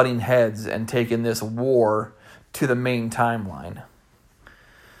of butting heads and taking this war to the main timeline.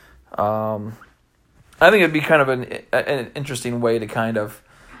 I think it'd be kind of an interesting way to kind of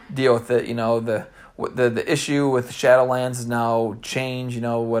deal with it. The issue with Shadowlands has now changed.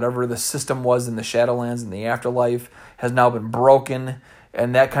 Whatever the system was in the Shadowlands in the afterlife has now been broken,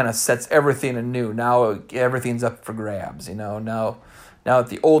 and that kind of sets everything anew. Now everything's up for grabs. Now that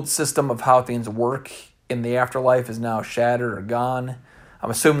the old system of how things work in the afterlife is now shattered or gone. I'm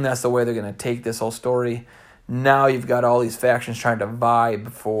assuming that's the way they're going to take this whole story. Now you've got all these factions trying to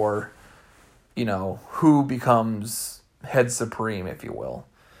vibe for, who becomes head supreme, if you will.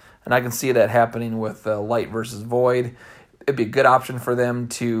 And I can see that happening with Light versus Void. It'd be a good option for them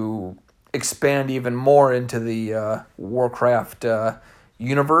to expand even more into the Warcraft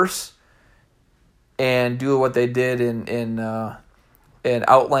universe and do what they did in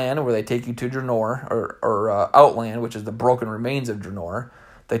Outland, where they take you to Draenor, or Outland, which is the broken remains of Draenor.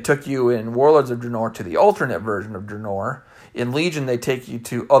 They took you in Warlords of Draenor to the alternate version of Draenor. In Legion, they take you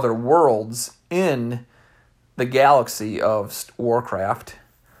to other worlds in the galaxy of Warcraft.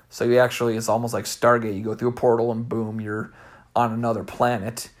 So it's almost like Stargate. You go through a portal and boom, you're on another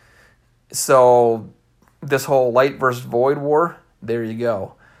planet. So this whole Light versus Void war, there you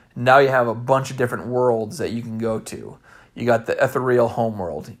go. Now you have a bunch of different worlds that you can go to. You got the ethereal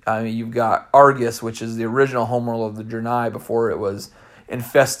homeworld. You've got Argus, which is the original homeworld of the Draenei before it was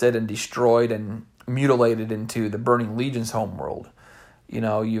infested and destroyed and mutilated into the Burning Legion's homeworld.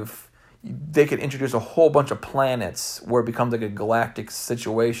 They could introduce a whole bunch of planets where it becomes like a galactic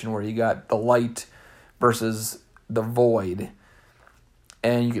situation where you got the light versus the void.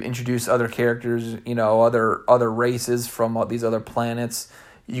 And you can introduce other characters, other races from these other planets.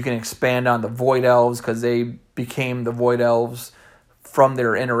 You can expand on the Void Elves because they became the Void Elves from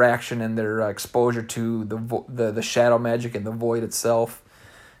their interaction and their exposure to the shadow magic and the void itself.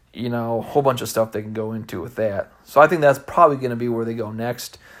 A whole bunch of stuff they can go into with that. So I think that's probably going to be where they go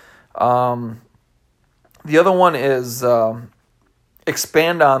next. The other one is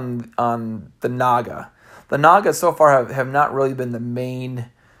expand on the Naga. The Naga so far have not really been the main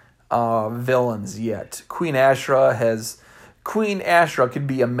villains yet. Queen Ashra could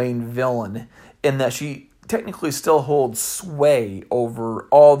be a main villain in that she technically still holds sway over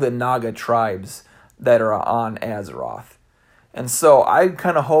all the Naga tribes that are on Azeroth. And so I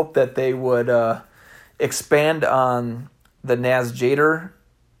kind of hope that they would expand on the Nazjader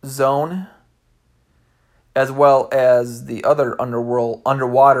zone as well as the other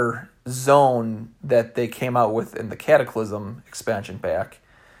underwater zone that they came out with in the Cataclysm expansion pack.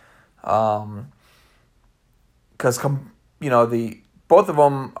 Because both of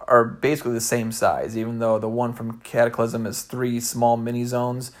them are basically the same size, even though the one from Cataclysm is 3 small mini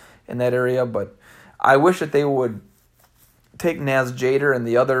zones in that area. But I wish that they would take Nazjader and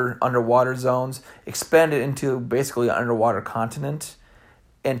the other underwater zones, expand it into basically an underwater continent,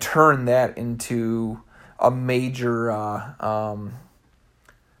 and turn that into a major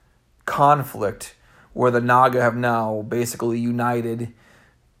conflict where the Naga have now basically united.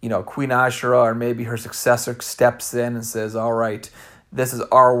 Queen Ashra or maybe her successor steps in and says, all right, this is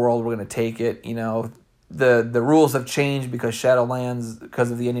our world, we're going to take it. The rules have changed because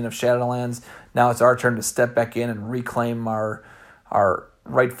of the ending of Shadowlands. Now it's our turn to step back in and reclaim our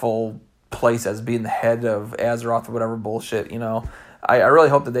rightful place as being the head of Azeroth or whatever bullshit. I really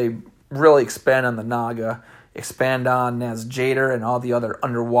hope that they really expand on the Naga, expand on Nazjader and all the other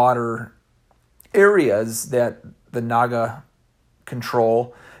underwater areas that the Naga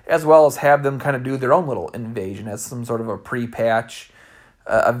control, as well as have them kind of do their own little invasion as some sort of a pre-patch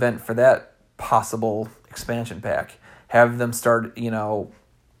event for that possible expansion pack. Have them start,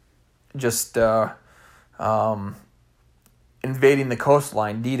 just invading the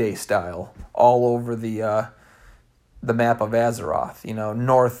coastline, D-Day style, all over the map of Azeroth.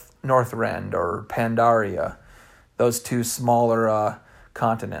 Northrend or Pandaria, those two smaller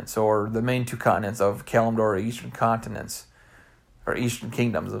continents, or the main two continents of Kalimdor, or Eastern continents, or Eastern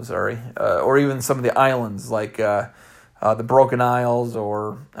Kingdoms, I'm sorry, or even some of the islands like the Broken Isles,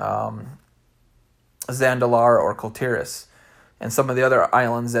 or Zandalar, or Kultiris, and some of the other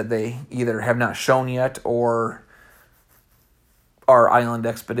islands that they either have not shown yet or are island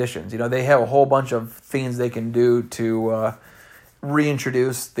expeditions. They have a whole bunch of things they can do to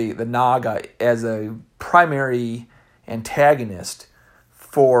reintroduce the Naga as a primary antagonist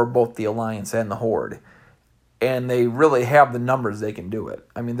for both the Alliance and the Horde. And they really have the numbers they can do it.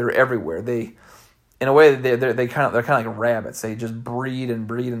 I mean, they're everywhere. In a way, they're kind of like rabbits. They just breed,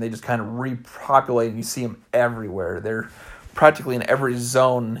 and they just kind of repopulate, and you see them everywhere. They're practically in every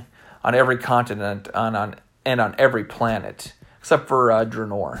zone, on every continent, and on every planet, except for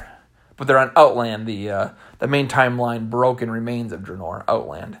Draenor. But they're on Outland, the main timeline broken remains of Draenor,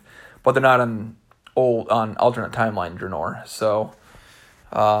 Outland. But they're not on alternate timeline Draenor. So,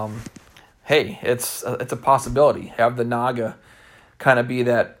 hey, it's a possibility. Have the Naga kind of be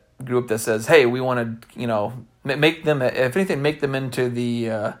that group that says, hey, we want to, make them, if anything, make them into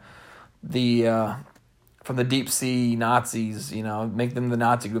the from the deep sea Nazis, make them the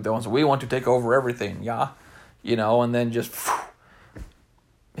Nazi group that we want to take over everything, yeah, and then just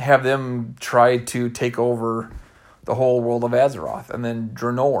have them try to take over the whole world of Azeroth, and then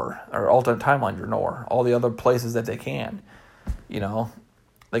Draenor, or alternate timeline Draenor, all the other places that they can,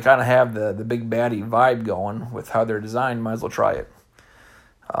 They kind of have the big baddie vibe going with how they're designed. Might as well try it.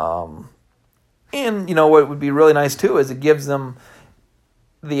 And, what would be really nice, too, is it gives them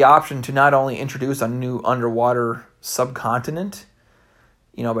the option to not only introduce a new underwater subcontinent,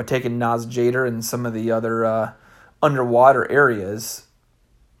 by taking Nazjader and some of the other underwater areas,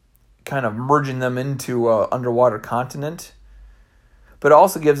 kind of merging them into an underwater continent, but it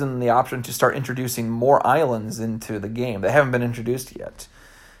also gives them the option to start introducing more islands into the game that haven't been introduced yet.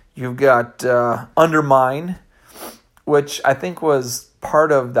 You've got Undermine, which I think was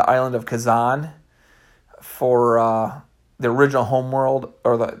part of the island of Kazan for the original homeworld,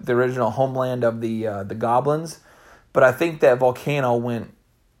 or the original homeland of the goblins. But I think that volcano went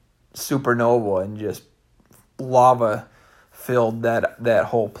supernova and just lava filled that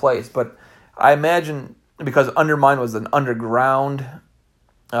whole place. But I imagine, because Undermine was an underground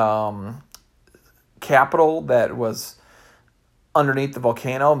capital that was underneath the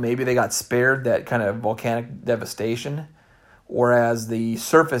volcano, maybe they got spared that kind of volcanic devastation, whereas the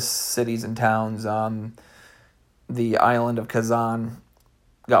surface cities and towns on the island of Kazan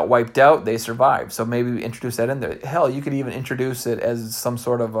got wiped out. They survived, so maybe we introduce that in there. Hell, you could even introduce it as some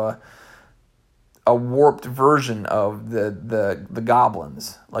sort of a warped version of the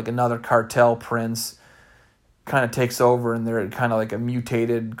goblins, like another cartel prince kind of takes over, and they're kind of like a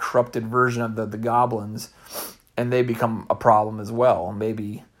mutated, corrupted version of the goblins, and they become a problem as well.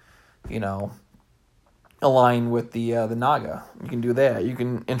 Maybe, align with the Naga. You can do that. You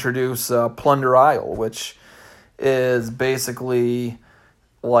can introduce Plunder Isle, which is basically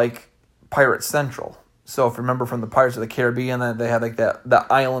like Pirate Central. So if you remember from the Pirates of the Caribbean, that they had like that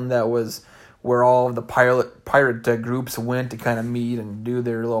island that was where all of the pirate groups went to kind of meet and do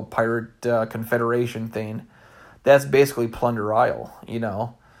their little pirate confederation thing. That's basically Plunder Isle, In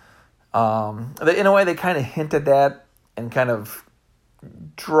a way, they kind of hint at that and kind of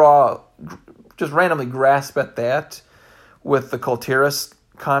just randomly grasp at that with the Kultiris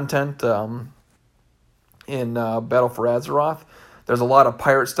content in Battle for Azeroth. There's a lot of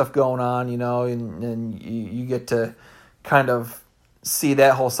pirate stuff going on, and you get to kind of see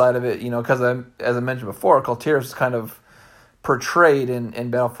that whole side of it, because as I mentioned before, Kultiris is kind of portrayed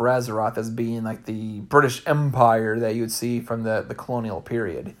in Battle for Azeroth as being like the British Empire that you would see from the colonial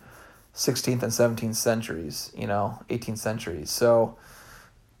period, 16th and 17th centuries, 18th centuries. So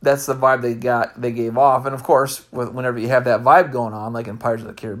that's the vibe they gave off. And of course, whenever you have that vibe going on, like in Pirates of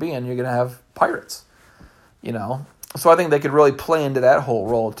the Caribbean, you're going to have pirates, So I think they could really play into that whole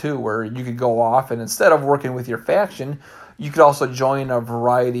role too, where you could go off and instead of working with your faction, you could also join a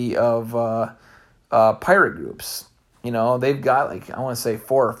variety of pirate groups. They've got I want to say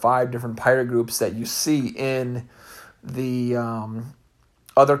 4 or 5 different pirate groups that you see in the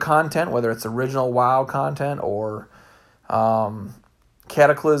other content, whether it's original WoW content or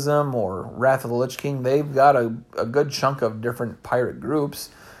Cataclysm or Wrath of the Lich King. They've got a good chunk of different pirate groups.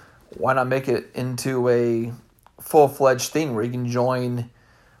 Why not make it into a full-fledged thing where you can join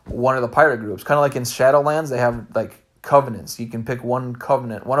one of the pirate groups? Kind of like in Shadowlands, they have covenants. You can pick one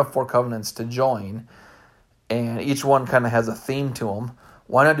of 4 covenants to join, and each one kind of has a theme to them.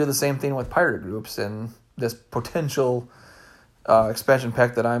 Why not do the same thing with pirate groups and this potential expansion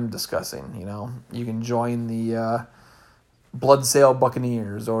pack that I'm discussing? You can join the Bloodsail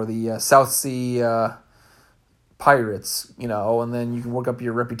Buccaneers or the South Sea Pirates, and then you can work up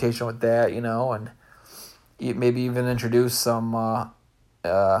your reputation with that, and maybe even introduce some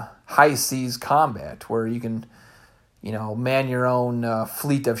high seas combat where you can, man your own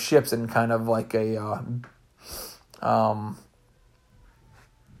fleet of ships in kind of like a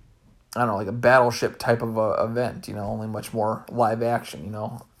like a battleship type of event, only much more live action,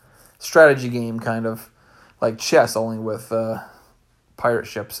 strategy game kind of like chess, only with pirate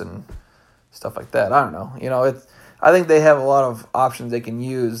ships and stuff like that. I don't know. I think they have a lot of options they can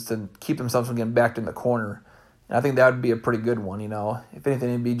use to keep themselves from getting backed in the corner. And I think that would be a pretty good one, If anything,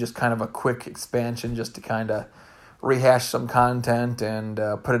 it'd be just kind of a quick expansion just to kind of rehash some content and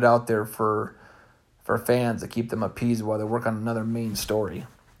put it out there for fans to keep them appeased while they work on another main story.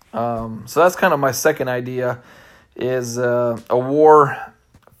 So that's kind of my second idea, is a war,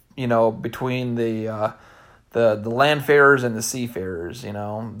 between the landfarers and the seafarers,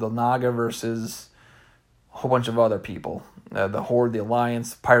 the Naga versus a whole bunch of other people, the Horde, the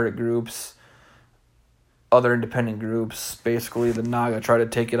Alliance, pirate groups, other independent groups. Basically, the Naga try to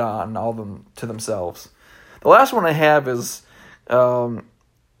take it on, all of them to themselves. The last one I have is, I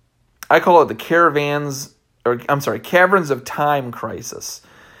call it the Caverns of Time Crisis.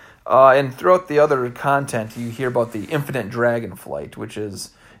 And throughout the other content, you hear about the Infinite Dragonflight, which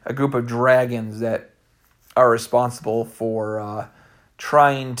is a group of dragons that are responsible for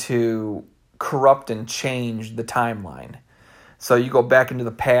trying to corrupt and change the timeline. So you go back into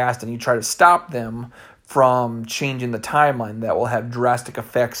the past and you try to stop them from changing the timeline that will have drastic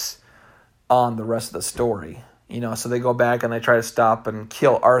effects on the rest of the story. So they go back and they try to stop and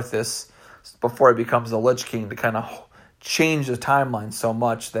kill Arthas before he becomes the Lich King to kind of change the timeline so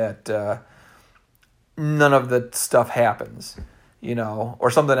much that none of the stuff happens, or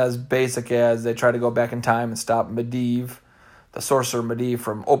something as basic as they try to go back in time and stop Medivh, the sorcerer Medivh,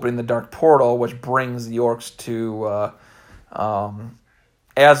 from opening the Dark Portal, which brings the orcs to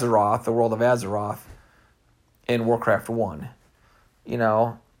Azeroth, the world of Azeroth, in Warcraft 1,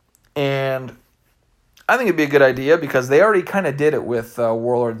 and I think it'd be a good idea because they already kind of did it with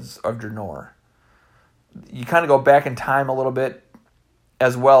Warlords of Draenor. You kind of go back in time a little bit,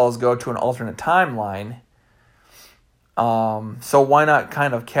 as well as go to an alternate timeline. So why not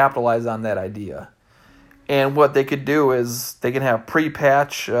kind of capitalize on that idea? And what they could do is they can have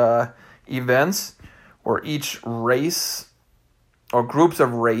pre-patch events where each race or groups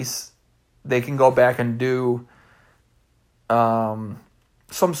of race, they can go back and do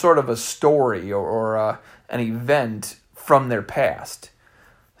some sort of a story or an event from their past.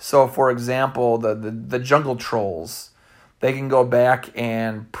 So, for example, the jungle trolls, they can go back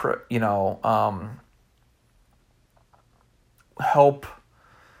and help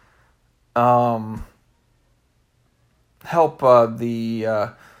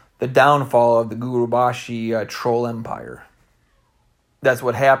the downfall of the Gurubashi troll empire. That's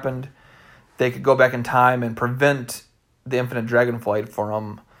what happened. They could go back in time and prevent the Infinite Dragonflight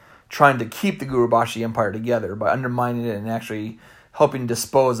from trying to keep the Gurubashi empire together by undermining it and actually helping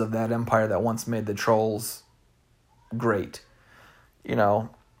dispose of that empire that once made the trolls great. So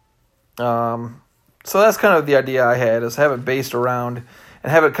that's kind of the idea I had, is have it based around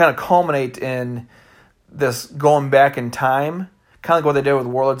and have it kind of culminate in this going back in time, kind of like what they did with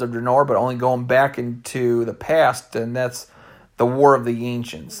Warlords of Draenor, but only going back into the past, and that's the War of the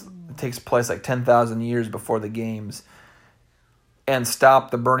Ancients. It takes place like 10,000 years before the games, and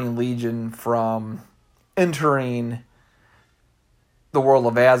stop the Burning Legion from entering the world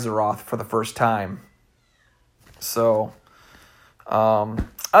of Azeroth for the first time. So, I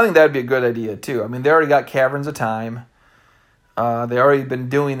think that would be a good idea too. I mean, they already got Caverns of Time. They already been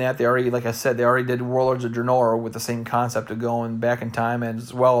doing that. They already, like I said, they already did Warlords of Draenor with the same concept of going back in time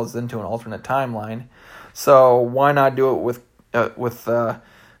as well as into an alternate timeline. So why not do it with the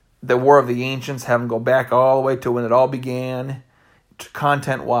War of the Ancients? Have them go back all the way to when it all began,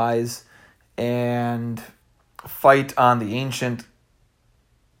 content-wise, and fight on the ancient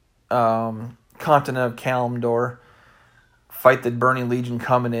continent of Kalimdor. Fight the Burning Legion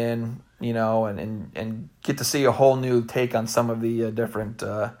coming in, and get to see a whole new take on some of the different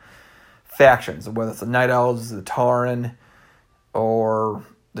factions, whether it's the Night Elves, the Tauren, or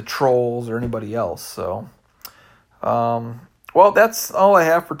the Trolls, or anybody else. So, well, that's all I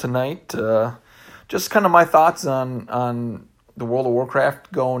have for tonight. Just kind of my thoughts on the World of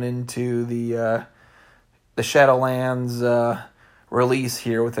Warcraft going into the Shadowlands release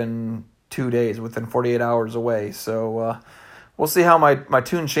here within 2 days, within 48 hours away. So we'll see how my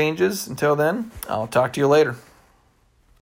tune changes. Until then, I'll talk to you later.